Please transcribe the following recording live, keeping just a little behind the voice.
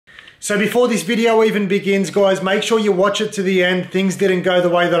So before this video even begins, guys, make sure you watch it to the end. Things didn't go the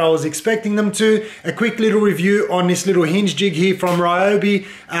way that I was expecting them to. A quick little review on this little hinge jig here from Ryobi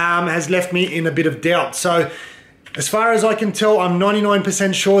has left me in a bit of doubt. So as far as I can tell, I'm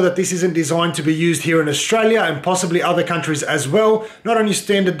 99% sure that this isn't designed to be used here in Australia and possibly other countries as well. Not on your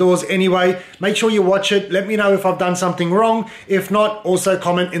standard doors anyway. Make sure you watch it. Let me know if I've done something wrong. If not, also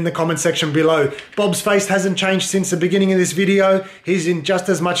comment in the comment section below. Bob's face hasn't changed since the beginning of this video. He's in just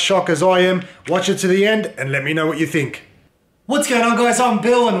as much shock as I am. Watch it to the end and let me know what you think. What's going on, guys? I'm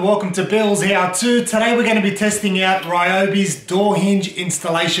Bill and welcome to Bill's How To. Today we're going to be testing out Ryobi's door hinge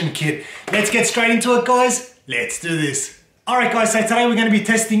installation kit. Let's get straight into it, guys. Let's do this. Alright guys, so today we're going to be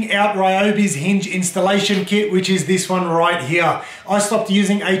testing out Ryobi's hinge installation kit, which is this one right here. I stopped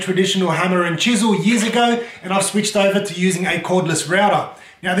using a traditional hammer and chisel years ago and I've switched over to using a cordless router.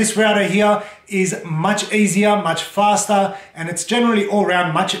 Now this router here is much easier, much faster, and it's generally all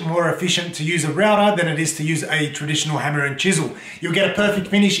around much more efficient to use a router than it is to use a traditional hammer and chisel. You'll get a perfect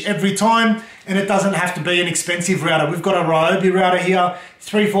finish every time and it doesn't have to be an expensive router. We've got a Ryobi router here,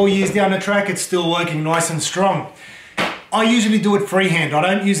 3-4 years down the track, it's still working nice and strong. I usually do it freehand. I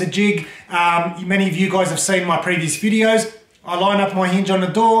don't use a jig. Many of you guys have seen my previous videos. I line up my hinge on the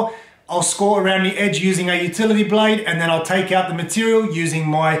door, I'll score around the edge using a utility blade, and then I'll take out the material using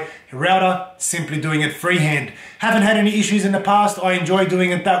my router, simply doing it freehand. Haven't had any issues in the past. I enjoy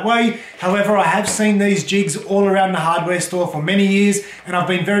doing it that way. However, I have seen these jigs all around the hardware store for many years, and I've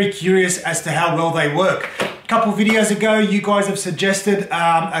been very curious as to how well they work. A couple videos ago, you guys have suggested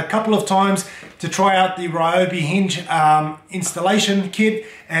a couple of times to try out the Ryobi hinge installation kit,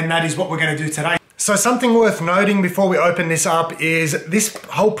 and that is what we're going to do today. So something worth noting before we open this up is this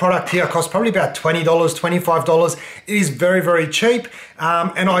whole product here costs probably about $20, $25. It is very, very cheap.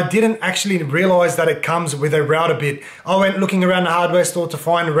 And I didn't actually realize that it comes with a router bit. I went looking around the hardware store to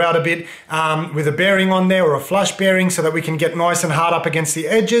find a router bit with a bearing on there or a flush bearing so that we can get nice and hard up against the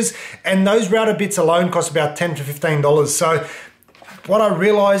edges. And those router bits alone cost about $10 to $15. So what I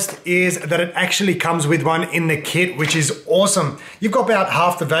realized is that it actually comes with one in the kit, which is awesome. You've got about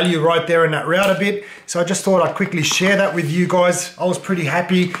half the value right there in that router bit. So I just thought I'd quickly share that with you guys. I was pretty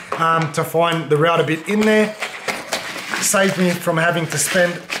happy to find the router bit in there. Saved me from having to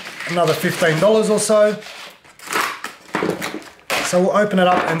spend another $15 or so. So we'll open it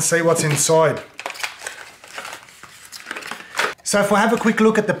up and see what's inside. So if we have a quick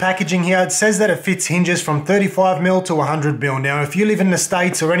look at the packaging here, it says that it fits hinges from 35mm to 100mm. Now, if you live in the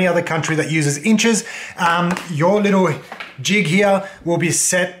States or any other country that uses inches, your little jig here will be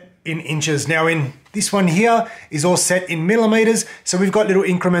set in inches. Now, in this one here is all set in millimeters. So we've got little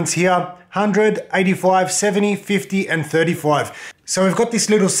increments here, 100, 85, 70, 50, and 35. So we've got this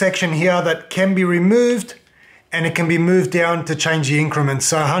little section here that can be removed and it can be moved down to change the increments.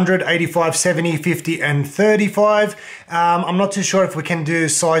 So 100, 85, 70, 50, and 35. I'm not too sure if we can do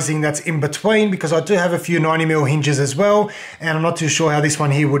sizing that's in between because I do have a few 90mm hinges as well, and I'm not too sure how this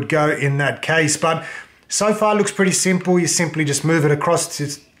one here would go in that case. But so far it looks pretty simple. You simply just move it across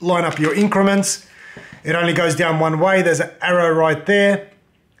to line up your increments. It only goes down one way. There's an arrow right there,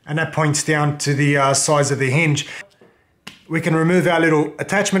 and that points down to the size of the hinge. We can remove our little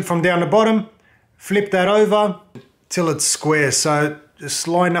attachment from down the bottom, flip that over till it's square. So just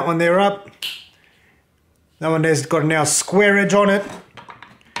line that one there up. That one there's got now square edge on it.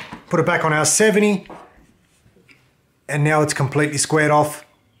 Put it back on our 70. And now it's completely squared off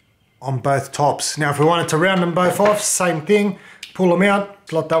on both tops. Now if we wanted to round them both off, same thing. Pull them out,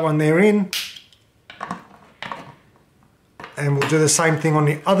 slot that one there in. And we'll do the same thing on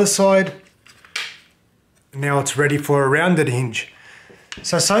the other side. Now it's ready for a rounded hinge.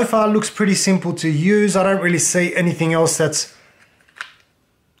 So far it looks pretty simple to use. I don't really see anything else that's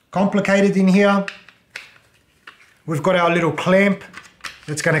complicated in here. We've got our little clamp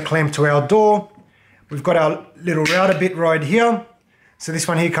that's going to clamp to our door. We've got our little router bit right here. So this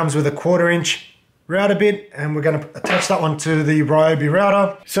one here comes with a 1/4 inch router bit, and we're going to attach that one to the Ryobi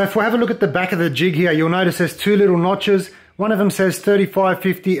router. So if we have a look at the back of the jig here, you'll notice there's two little notches. One of them says 35,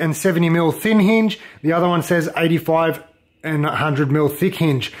 50, and 70mm thin hinge. The other one says 85 and 100mm thick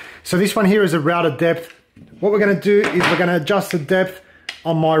hinge. So this one here is a router depth. What we're going to do is we're going to adjust the depth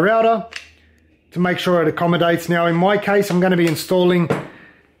on my router to make sure it accommodates. Now in my case, I'm going to be installing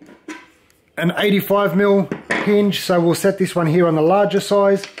an 85mm hinge, so we'll set this one here on the larger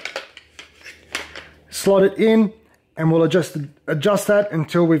size, slot it in, and we'll adjust that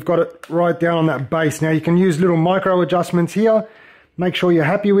until we've got it right down on that base. Now you can use little micro adjustments here. Make sure you're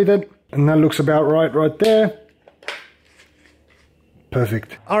happy with it, and that looks about right there.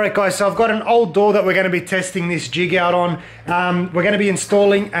 Perfect. All right, guys, so I've got an old door that we're going to be testing this jig out on. We're going to be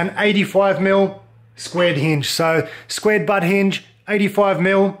installing an 85mm squared hinge. So squared butt hinge,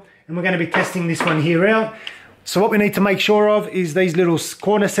 85mm, and we're going to be testing this one here out. So what we need to make sure of is these little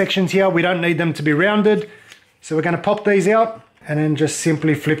corner sections here. We don't need them to be rounded. So we're going to pop these out and then just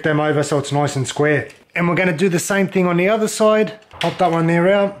simply flip them over so it's nice and square. And we're going to do the same thing on the other side. Pop that one there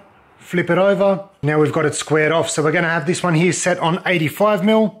out, flip it over. Now we've got it squared off. So we're going to have this one here set on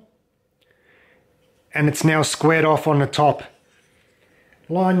 85mm. And it's now squared off on the top.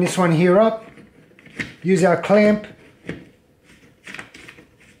 Line this one here up. Use our clamp.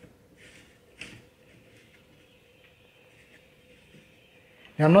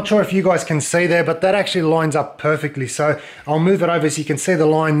 Now, I'm not sure if you guys can see there, but that actually lines up perfectly. So I'll move it over so you can see the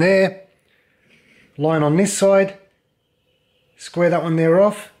line there. Line on this side. Square that one there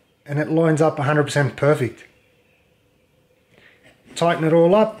off, and it lines up 100% perfect. Tighten it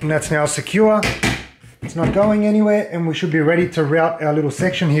all up, and that's now secure. It's not going anywhere, and we should be ready to route our little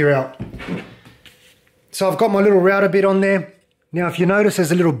section here out. So I've got my little router bit on there. Now, if you notice,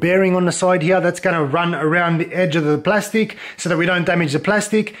 there's a little bearing on the side here that's going to run around the edge of the plastic so that we don't damage the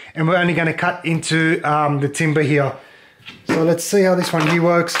plastic, and we're only going to cut into the timber here. So let's see how this one here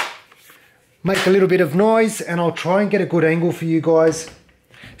works. Make a little bit of noise, and I'll try and get a good angle for you guys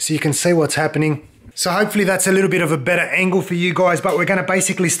so you can see what's happening. So hopefully that's a little bit of a better angle for you guys, but we're going to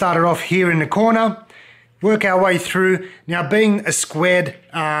basically start it off here in the corner, work our way through. Now, being a squared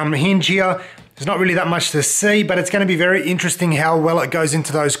hinge here, there's not really that much to see, but it's going to be very interesting how well it goes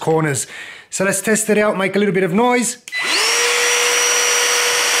into those corners. So let's test it out, make a little bit of noise.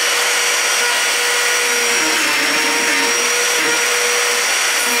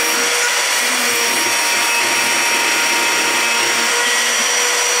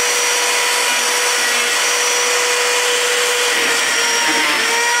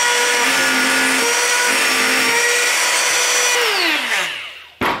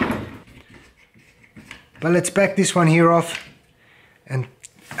 But let's back this one here off and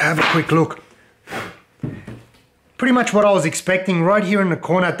have a quick look. Pretty much what I was expecting right here in the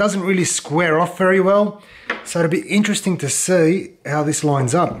corner. It doesn't really square off very well. So it'll be interesting to see how this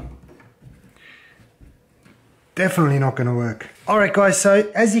lines up. Definitely not going to work. Alright guys,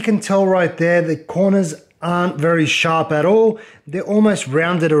 so as you can tell right there, the corners aren't very sharp at all. They're almost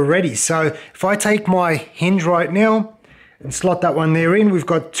rounded already. So if I take my hinge right now and slot that one there in, we've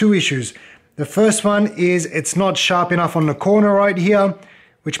got two issues. The first one is it's not sharp enough on the corner right here,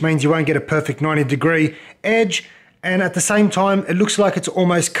 which means you won't get a perfect 90-degree edge. And at the same time, it looks like it's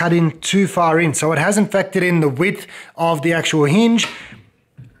almost cut in too far in. So it hasn't factored in the width of the actual hinge.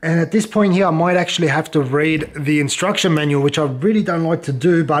 And at this point here, I might actually have to read the instruction manual, which I really don't like to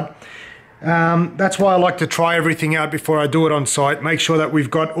do, but that's why I like to try everything out before I do it on site. Make sure that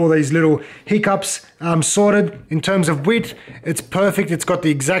we've got all these little hiccups sorted. In terms of width, it's perfect. It's got the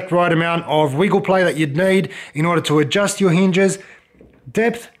exact right amount of wiggle play that you'd need in order to adjust your hinges.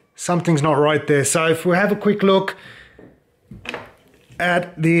 Depth, something's not right there. So if we have a quick look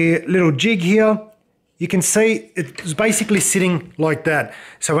at the little jig here, you can see it's basically sitting like that.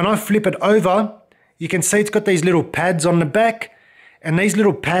 So when I flip it over, you can see it's got these little pads on the back. And these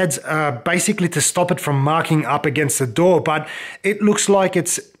little pads are basically to stop it from marking up against the door, but it looks like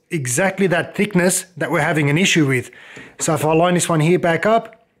it's exactly that thickness that we're having an issue with. So if I line this one here back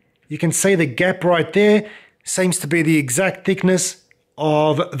up, you can see the gap right there seems to be the exact thickness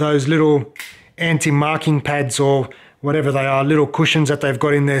of those little anti-marking pads or whatever they are, little cushions that they've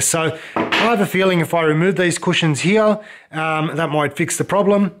got in there. So I have a feeling if I remove these cushions here, that might fix the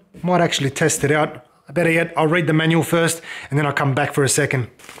problem. Might actually test it out. Better yet, I'll read the manual first and then I'll come back for a second.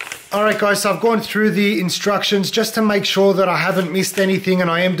 Alright guys, so I've gone through the instructions just to make sure that I haven't missed anything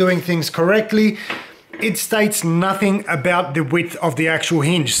and I am doing things correctly. It states nothing about the width of the actual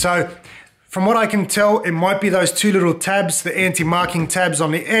hinge. So from what I can tell, it might be those two little tabs, the anti-marking tabs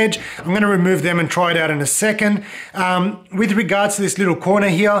on the edge. I'm going to remove them and try it out in a second. With regards to this little corner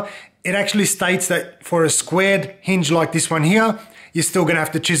here, it actually states that for a squared hinge like this one here, you're still going to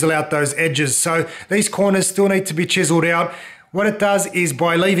have to chisel out those edges. So these corners still need to be chiseled out. What it does is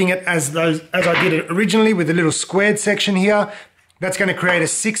by leaving it as I did it originally with a little squared section here, that's going to create a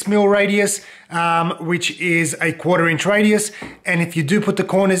 6mm radius, which is a 1/4 inch radius. And if you do put the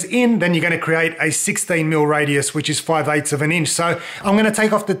corners in, then you're going to create a 16mm radius, which is 5/8 of an inch. So I'm going to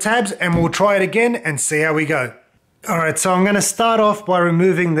take off the tabs and we'll try it again and see how we go. All right, so I'm going to start off by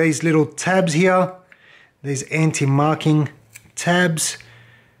removing these little tabs here, these anti-marking tabs.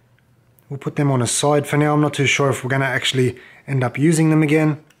 We'll put them on a side for now. I'm not too sure if we're going to actually end up using them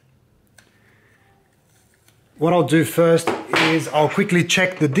again. What I'll do first is I'll quickly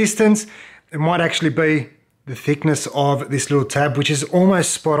check the distance. It might actually be the thickness of this little tab, which is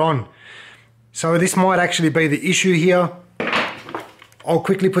almost spot on. So this might actually be the issue here. I'll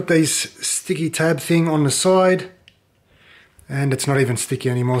quickly put these sticky tab thing on the side, and it's not even sticky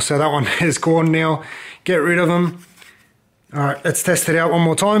anymore. So that one is gone now. Get rid of them. All right, let's test it out one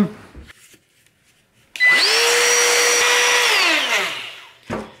more time.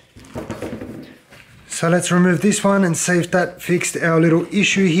 So let's remove this one and see if that fixed our little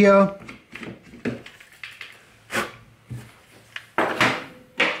issue here.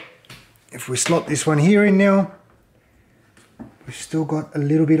 If we slot this one here in now, we've still got a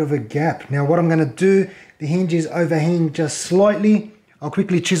little bit of a gap. Now what I'm going to do, the hinge is overhanging just slightly. I'll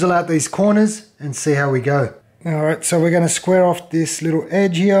quickly chisel out these corners and see how we go. Alright, so we're going to square off this little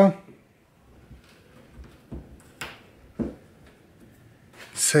edge here.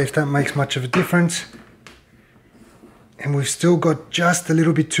 See if that makes much of a difference. And we've still got just a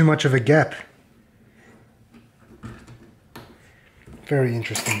little bit too much of a gap. Very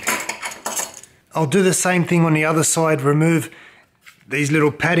interesting. I'll do the same thing on the other side, remove these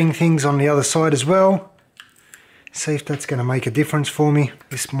little padding things on the other side as well. See if that's going to make a difference for me.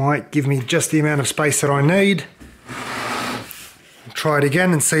 This might give me just the amount of space that I need. I'll try it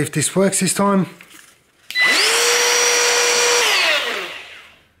again and see if this works this time.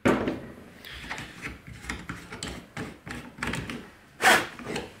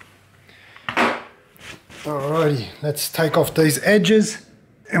 Alrighty, let's take off these edges.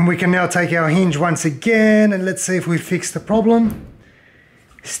 And we can now take our hinge once again and let's see if we fix the problem.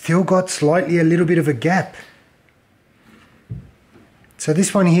 Still got slightly a little bit of a gap. So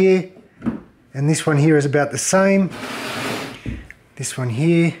this one here and this one here is about the same. This one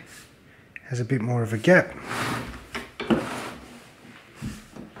here has a bit more of a gap.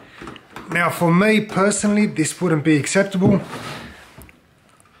 Now for me personally, this wouldn't be acceptable.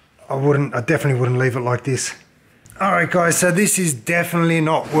 I definitely wouldn't leave it like this. Alright guys, so this is definitely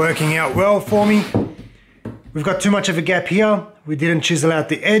not working out well for me. We've got too much of a gap here. We didn't chisel out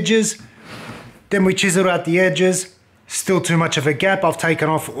the edges. Then we chiseled out the edges. Still too much of a gap. I've taken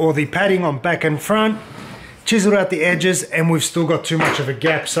off all the padding on back and front. Chiseled out the edges and we've still got too much of a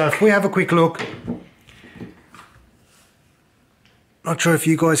gap. So if we have a quick look. Not sure if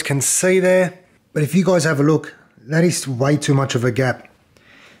you guys can see there. But if you guys have a look, that is way too much of a gap.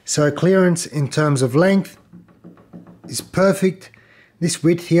 So clearance in terms of length is perfect. This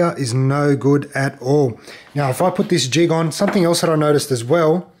width here is no good at all. Now if I put this jig on, something else that I noticed as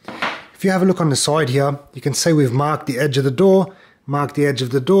well, if you have a look on the side here, you can see we've marked the edge of the door, marked the edge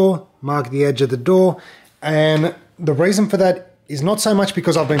of the door, marked the edge of the door, and the reason for that is not so much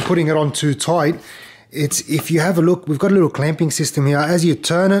because I've been putting it on too tight. It's if you have a look, we've got a little clamping system here. As you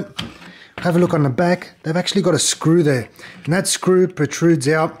turn it, have a look on the back, they've actually got a screw there, and that screw protrudes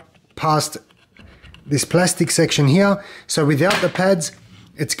out past this plastic section here. So without the pads,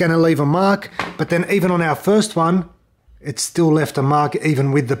 it's going to leave a mark, but then even on our first one, it's still left a mark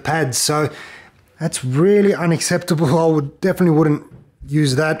even with the pads. So that's really unacceptable. I definitely wouldn't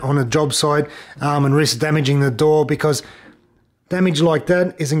use that on a job site and risk damaging the door, because damage like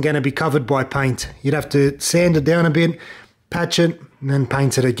that isn't going to be covered by paint. You'd have to sand it down a bit, patch it, and then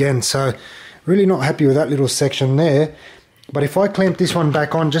paint it again. So really not happy with that little section there. But if I clamp this one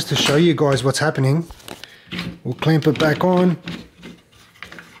back on just to show you guys what's happening, we'll clamp it back on.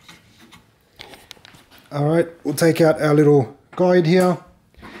 Alright, we'll take out our little guide here.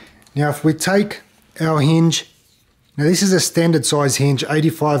 Now if we take our hinge, now this is a standard size hinge,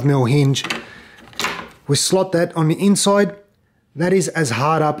 85mm hinge. We slot that on the inside. That is as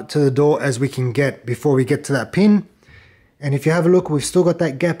hard up to the door as we can get before we get to that pin. And if you have a look, we've still got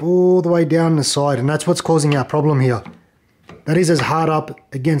that gap all the way down the side, and that's what's causing our problem here. That is as hard up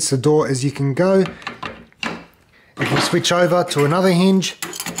against the door as you can go. If we switch over to another hinge,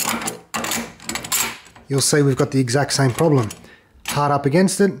 you'll see we've got the exact same problem. Hard up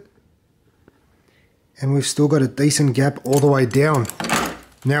against it, and we've still got a decent gap all the way down.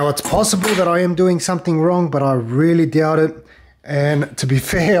 Now it's possible that I am doing something wrong, but I really doubt it. And to be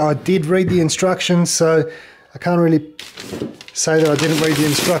fair, I did read the instructions, so I can't really say that I didn't read the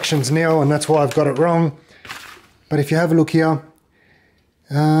instructions now, and that's why I've got it wrong. But if you have a look here,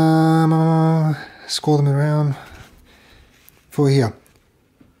 scroll them around for here.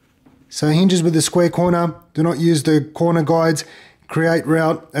 So hinges with the square corner, do not use the corner guides. Create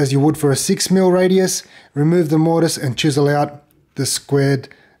route as you would for a 6mm radius. Remove the mortise and chisel out the squared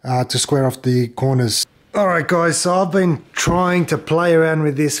to square off the corners. Alright guys, so I've been trying to play around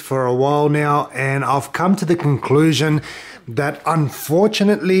with this for a while now, and I've come to the conclusion that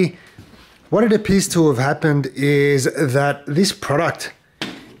unfortunately What it appears to have happened is that this product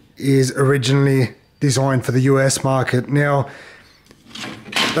is originally designed for the US market. Now,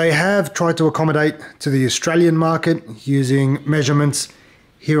 they have tried to accommodate to the Australian market using measurements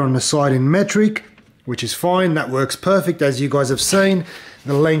here on the side in metric, which is fine. That works perfect, as you guys have seen.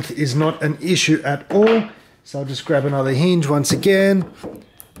 The length is not an issue at all. So I'll just grab another hinge once again,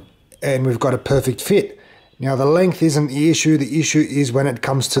 and we've got a perfect fit. Now, the length isn't the issue. The issue is when it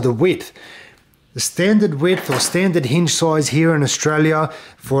comes to the width. The standard width or standard hinge size here in Australia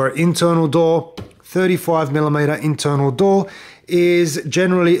for an internal door, 35mm internal door, is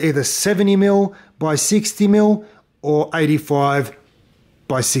generally either 70mm by 60mm or 85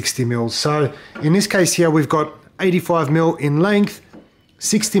 by 60mm. So in this case here, we've got 85mm in length,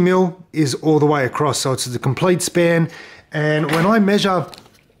 60mm is all the way across, so it's the complete span. And when I measure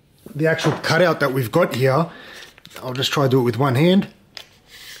the actual cutout that we've got here, I'll just try to do it with one hand.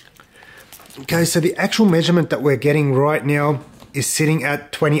 Okay, so the actual measurement that we're getting right now is sitting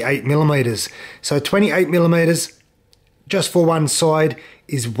at 28mm. So 28mm just for one side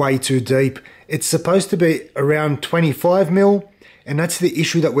is way too deep. It's supposed to be around 25mm, and that's the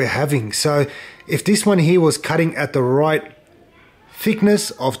issue that we're having. So if this one here was cutting at the right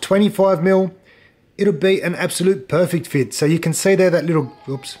thickness of 25mm, it'll be an absolute perfect fit. So you can see there that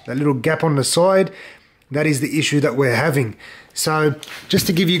little gap on the side. That is the issue that we're having. So just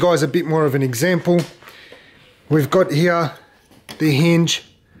to give you guys a bit more of an example, we've got here the hinge,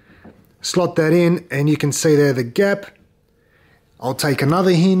 slot that in, and you can see there the gap. I'll take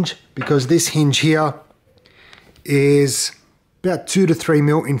another hinge because this hinge here is about 2 to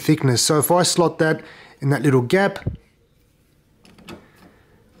 3mm in thickness. So if I slot that in that little gap,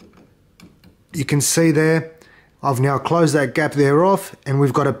 you can see there, I've now closed that gap there off, and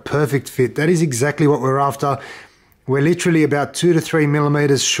we've got a perfect fit. That is exactly what we're after. We're literally about 2 to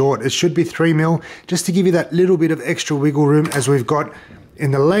 3mm short. It should be 3mm, just to give you that little bit of extra wiggle room as we've got in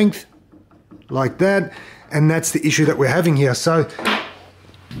the length, like that. And that's the issue that we're having here. So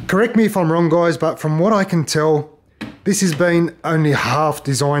correct me if I'm wrong, guys, but from what I can tell, this has been only half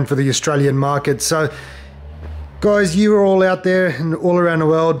designed for the Australian market. So guys, you are all out there and all around the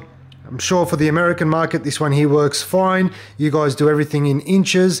world. I'm sure for the American market, this one here works fine. You guys do everything in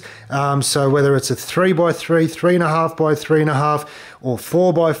inches. So whether it's a 3x3, 3.5 by 3.5, or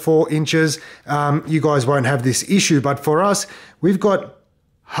 4x4 inches, you guys won't have this issue. But for us, we've got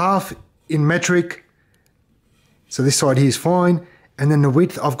half in metric. So this side here is fine. And then the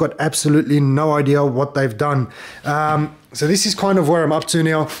width, I've got absolutely no idea what they've done. So this is kind of where I'm up to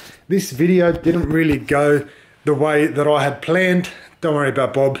now. This video didn't really go the way that I had planned. Don't worry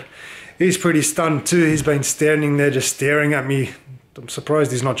about Bob. He's pretty stunned too. He's been standing there just staring at me. I'm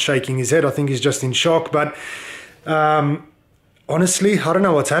surprised he's not shaking his head. I think he's just in shock. But honestly, I don't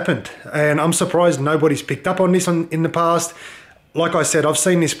know what's happened. And I'm surprised nobody's picked up on this in the past. Like I said, I've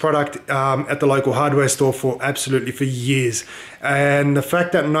seen this product at the local hardware store for years. And the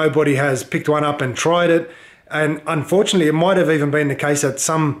fact that nobody has picked one up and tried it, and unfortunately it might have even been the case that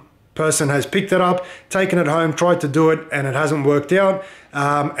some person has picked it up, taken it home, tried to do it, and it hasn't worked out,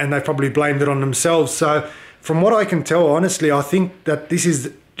 and they probably blamed it on themselves. So from what I can tell, honestly, I think that this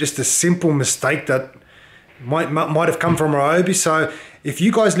is just a simple mistake that might have come from Ryobi. So if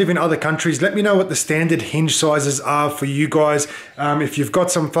you guys live in other countries, let me know what the standard hinge sizes are for you guys. If you've got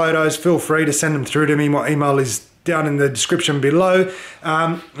some photos, feel free to send them through to me. My email is down in the description below.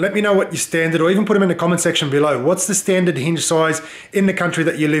 Let me know what your standard, or even put them in the comment section below. What's the standard hinge size in the country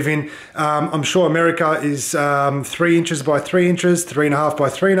that you live in? I'm sure America is 3 inches by 3 inches, 3.5 by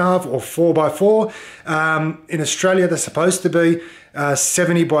 3.5, or 4 by 4. In Australia, they're supposed to be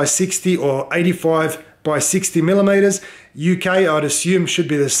 70 by 60 or 85 by 60mm. UK, I'd assume, should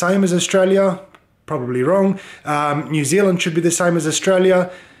be the same as Australia. Probably wrong. New Zealand should be the same as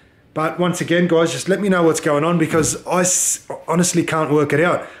Australia. But once again, guys, just let me know what's going on, because I honestly can't work it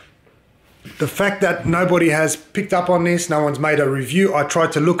out. The fact that nobody has picked up on this, no one's made a review. I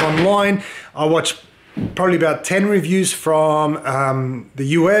tried to look online. I watched probably about 10 reviews from the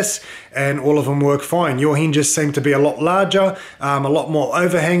US, and all of them work fine. Your hinges seem to be a lot larger, a lot more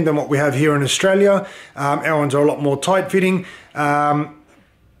overhang than what we have here in Australia. Our ones are a lot more tight fitting.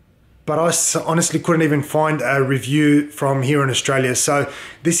 But I honestly couldn't even find a review from here in Australia. So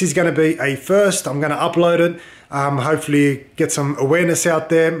this is going to be a first. I'm going to upload it. Hopefully get some awareness out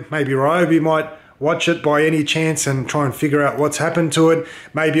there. Maybe Ryobi might watch it by any chance and try and figure out what's happened to it.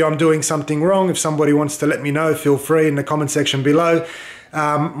 Maybe I'm doing something wrong. If somebody wants to let me know, feel free in the comment section below.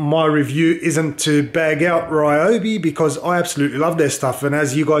 My review isn't to bag out Ryobi because I absolutely love their stuff. And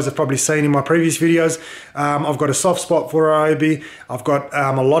as you guys have probably seen in my previous videos, I've got a soft spot for Ryobi. I've got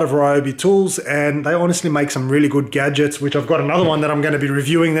a lot of Ryobi tools, and they honestly make some really good gadgets, which I've got another one that I'm going to be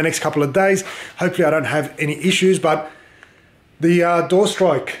reviewing the next couple of days. Hopefully I don't have any issues, but the door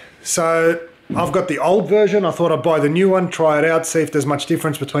strike. So I've got the old version. I thought I'd buy the new one, try it out, see if there's much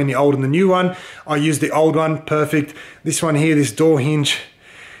difference between the old and the new one. I used the old one, perfect. This one here, this door hinge.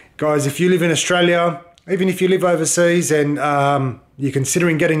 Guys, if you live in Australia, even if you live overseas and you're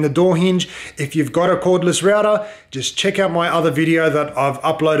considering getting the door hinge, if you've got a cordless router, just check out my other video that I've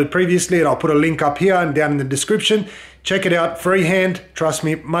uploaded previously, and I'll put a link up here and down in the description. Check it out, freehand, trust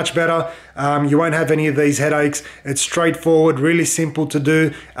me, much better. You won't have any of these headaches. It's straightforward, really simple to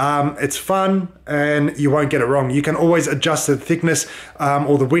do. It's fun, and you won't get it wrong. You can always adjust the thickness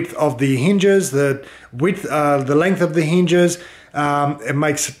or the width of the hinges, the length of the hinges. It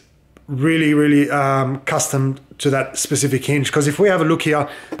makes really custom to that specific hinge. Because if we have a look here,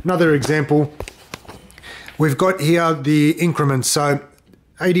 another example, we've got here the increments. So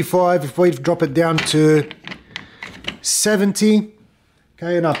 85, if we drop it down to 70,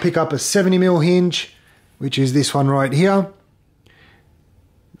 okay, and I'll pick up a 70mm hinge, which is this one right here.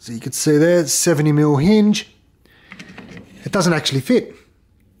 So you can see there, 70mm hinge. It doesn't actually fit.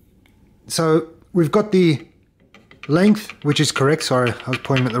 So we've got the length, which is correct. Sorry, I was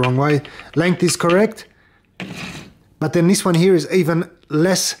pointing it the wrong way. Length is correct, but then this one here is even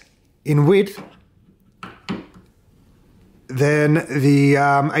less in width than the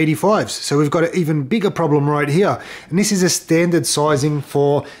 85s. So we've got an even bigger problem right here. And this is a standard sizing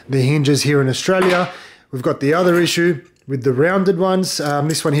for the hinges here in Australia. We've got the other issue with the rounded ones.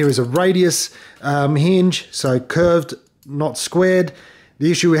 This one here is a radius hinge, so curved, not squared. The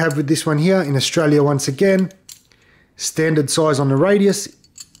issue we have with this one here in Australia, once again, standard size on the radius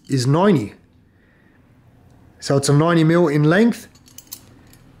is 90. So it's a 90mm in length,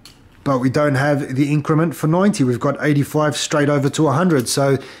 but we don't have the increment for 90. We've got 85 straight over to 100.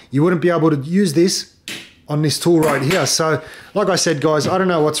 So you wouldn't be able to use this on this tool right here. So like I said, guys, I don't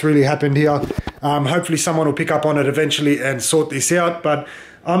know what's really happened here. Hopefully someone will pick up on it eventually and sort this out. But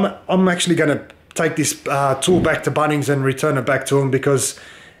I'm actually going to take this tool back to Bunnings and return it back to them, because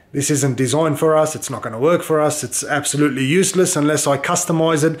this isn't designed for us. It's not going to work for us. It's absolutely useless unless I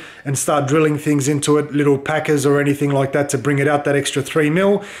customize it and start drilling things into it, little packers or anything like that to bring it out that extra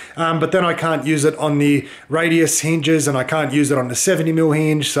 3mm. But then I can't use it on the radius hinges, and I can't use it on the 70mm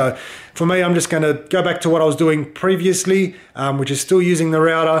hinge. So for me, I'm just going to go back to what I was doing previously, which is still using the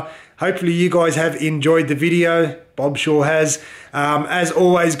router. Hopefully you guys have enjoyed the video. Bob sure has. As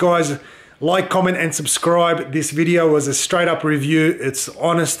always, guys, like, comment, and subscribe. This video was a straight up review. It's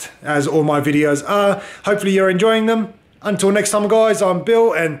honest, as all my videos are. Hopefully you're enjoying them. Until next time, guys, I'm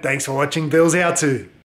Bill, and thanks for watching Billshowto.